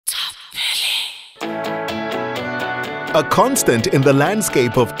A constant in the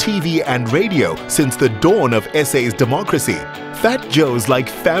landscape of TV and radio since the dawn of SA's democracy, Phat Joe's like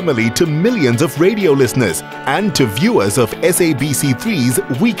family to millions of radio listeners and to viewers of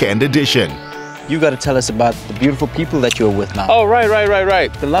SABC3's Weekend Edition. You got to tell us about the beautiful people that you're with now. Oh,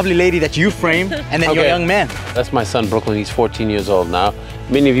 right. The lovely lady that you framed, and then your young man. That's my son, Brooklyn. He's 14 years old now.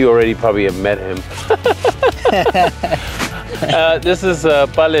 Many of you already probably have met him. This is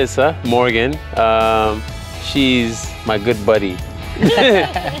Palesa Morgan. She's my good buddy.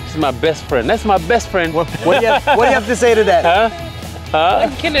 She's my best friend. That's my best friend. What do you have to say to that?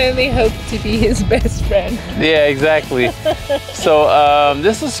 I can only hope to be his best friend. Yeah, exactly. So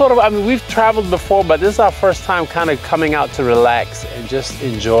this is sort of, I mean, we've traveled before, but this is our first time kind of coming out to relax and just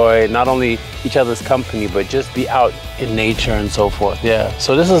enjoy not only each other's company, but just be out in nature and so forth. Yeah,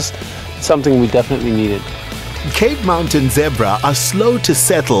 so this is something we definitely needed. Cape Mountain zebra are slow to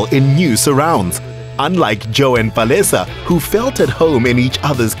settle in new surrounds, unlike Joe and Palesa, who felt at home in each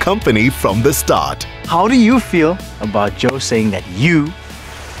other's company from the start. How do you feel about Joe saying that you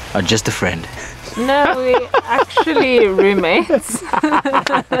are just a friend? No, we actually roommates.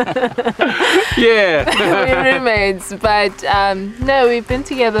 Yeah. We're roommates, but no, we've been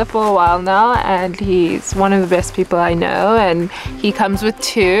together for a while now, and he's one of the best people I know, and he comes with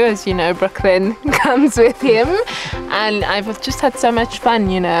two, as you know, Brooklyn comes with him, and I've just had so much fun,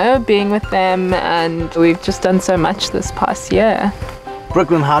 you know, being with them, and we've just done so much this past year.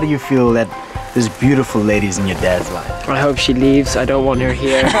 Brooklyn, how do you feel that this beautiful lady's in your dad's life? I hope she leaves. I don't want her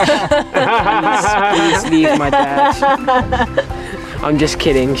here. please leave my dad. I'm just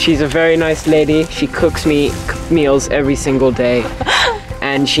kidding. She's a very nice lady. She cooks me meals every single day.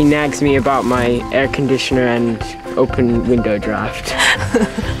 And she nags me about my air conditioner and open window draft.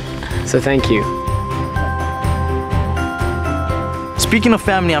 So thank you. Speaking of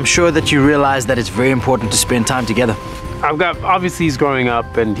family, I'm sure that you realize that it's very important to spend time together. Obviously he's growing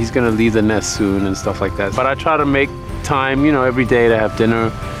up and he's gonna leave the nest soon and stuff like that. But I try to make time, you know, every day to have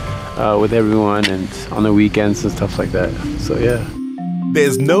dinner with everyone and on the weekends and stuff like that. So yeah.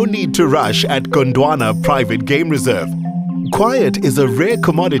 There's no need to rush at Gondwana Private Game Reserve. Quiet is a rare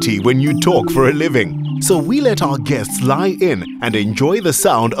commodity when you talk for a living. So we let our guests lie in and enjoy the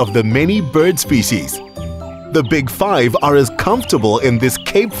sound of the many bird species. The Big Five are as comfortable in this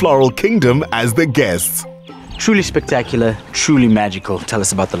Cape Floral Kingdom as the guests. Truly spectacular, truly magical. Tell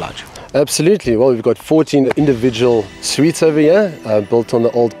us about the lodge. Absolutely. Well, we've got 14 individual suites over here, built on the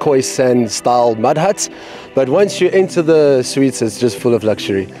old Khoi San style mud huts. But once you enter the suites, it's just full of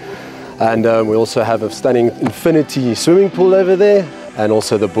luxury. And we also have a stunning infinity swimming pool over there, and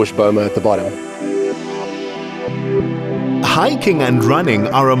also the bush boma at the bottom. Hiking and running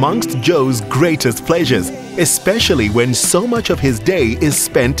are amongst Joe's greatest pleasures, especially when so much of his day is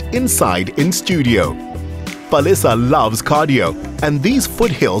spent inside in studio. Palesa loves cardio, and these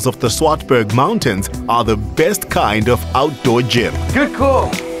foothills of the Swartberg Mountains are the best kind of outdoor gym. Good call.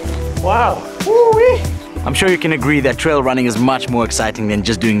 Wow. Woo-wee. I'm sure you can agree that trail running is much more exciting than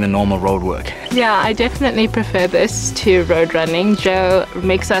just doing the normal road work. Yeah, I definitely prefer this to road running. Joe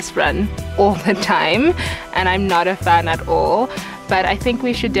makes us run all the time, and I'm not a fan at all. But I think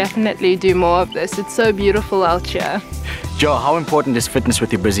we should definitely do more of this. It's so beautiful out here. Joe, how important is fitness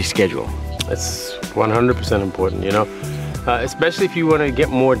with your busy schedule? It's 100% important, you know, especially if you want to get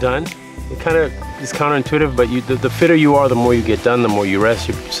more done. It kind of is counterintuitive, but the fitter you are, the more you get done, the more you rest,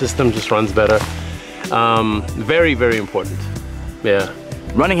 your system just runs better. Very, very important. Yeah.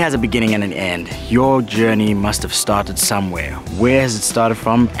 Running has a beginning and an end. Your journey must have started somewhere. Where has it started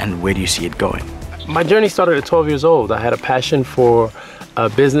from, and where do you see it going? My journey started at 12 years old. I had a passion for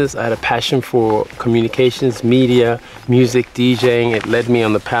business. I had a passion for communications, media, music, DJing. It led me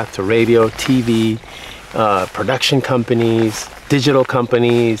on the path to radio, TV, production companies, digital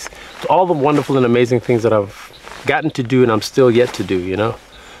companies, all the wonderful and amazing things that I've gotten to do and I'm still yet to do, you know?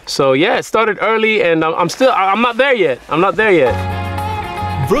 So yeah, it started early, and I'm not there yet. I'm not there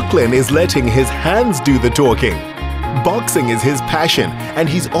yet. Brooklyn is letting his hands do the talking. Boxing is his passion, and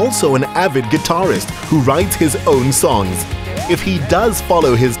he's also an avid guitarist who writes his own songs. If he does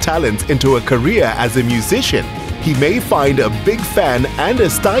follow his talents into a career as a musician, he may find a big fan and a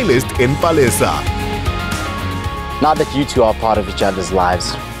stylist in Palesa. Now that you two are part of each other's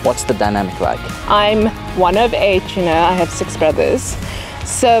lives, what's the dynamic like? I'm one of 8, you know, I have 6 brothers.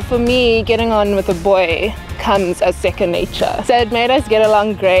 So for me, getting on with a boy comes as second nature. So it made us get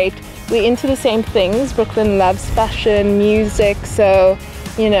along great. We're into the same things. Brooklyn loves fashion, music, so,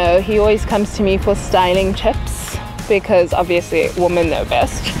 you know, he always comes to me for styling tips because obviously women know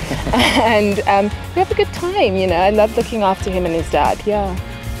best. And we have a good time, you know. I love looking after him and his dad, yeah.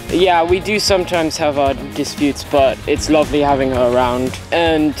 Yeah, we do sometimes have our disputes, but it's lovely having her around.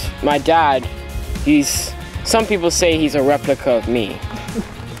 And my dad, some people say he's a replica of me,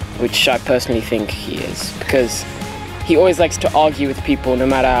 which I personally think he is, because he always likes to argue with people no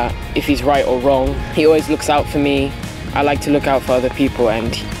matter if he's right or wrong. He always looks out for me. I like to look out for other people,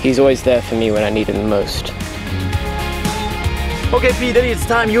 and he's always there for me when I need him the most. Okay, P. Diddy, it's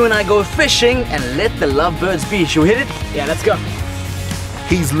time you and I go fishing and let the lovebirds be. Should we hit it? Yeah, let's go.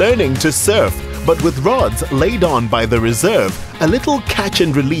 He's learning to surf, but with rods laid on by the reserve, a little catch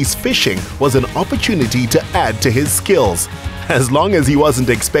and release fishing was an opportunity to add to his skills, as long as he wasn't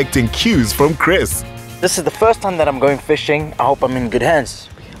expecting cues from Chris. This is the first time that I'm going fishing. I hope I'm in good hands.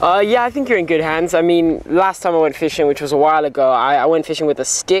 Yeah, I think you're in good hands. I mean, last time I went fishing, which was a while ago, I went fishing with a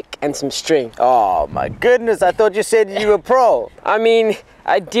stick and some string. Oh my goodness, I thought you said you were pro. I mean,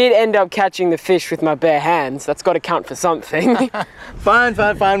 I did end up catching the fish with my bare hands. That's got to count for something.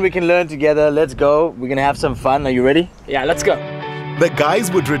 Fine. We can learn together. Let's go. We're gonna have some fun. Are you ready? Yeah, let's go. The guys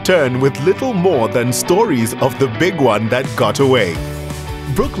would return with little more than stories of the big one that got away.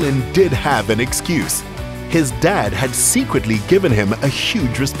 Brooklyn did have an excuse. His dad had secretly given him a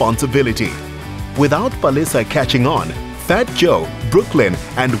huge responsibility. Without Palesa catching on, Phat Joe, Brooklyn,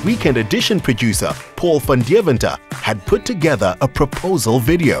 and Weekend Edition producer Paul van Deventer had put together a proposal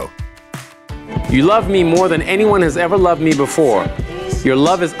video. You love me more than anyone has ever loved me before. Your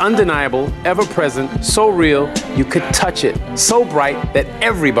love is undeniable, ever present, so real, you could touch it, so bright that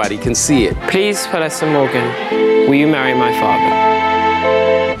everybody can see it. Please, Palesa Morgan, will you marry my father?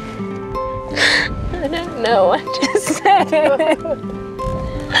 I don't know what to say.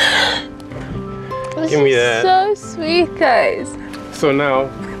 Give me that. So sweet, guys. So now,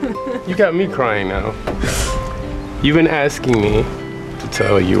 you got me crying now. You've been asking me to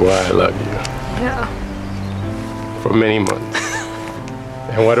tell you why I love you. Yeah. For many months.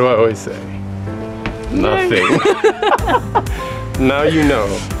 And what do I always say? Nothing. Now you know.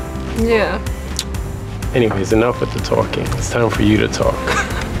 Yeah. Anyways, enough with the talking. It's time for you to talk.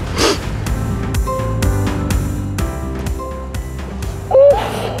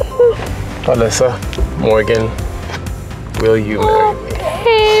 Palesa Morgan, will you marry me?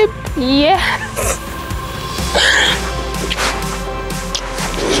 Babe, yes.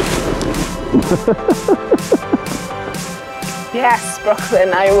 Yes,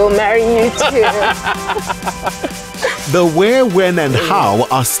 Brooklyn, I will marry you too. The where, when, and how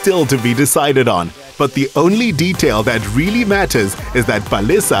are still to be decided on, but the only detail that really matters is that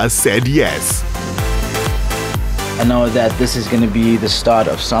Palesa said yes. I know that this is going to be the start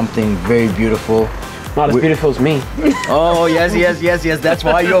of something very beautiful. Not as beautiful as me. Oh, yes. That's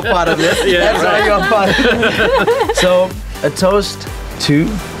why you're part of this. Yeah, That's right. why you're part of it. So, a toast to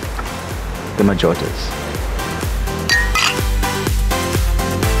the Majotas.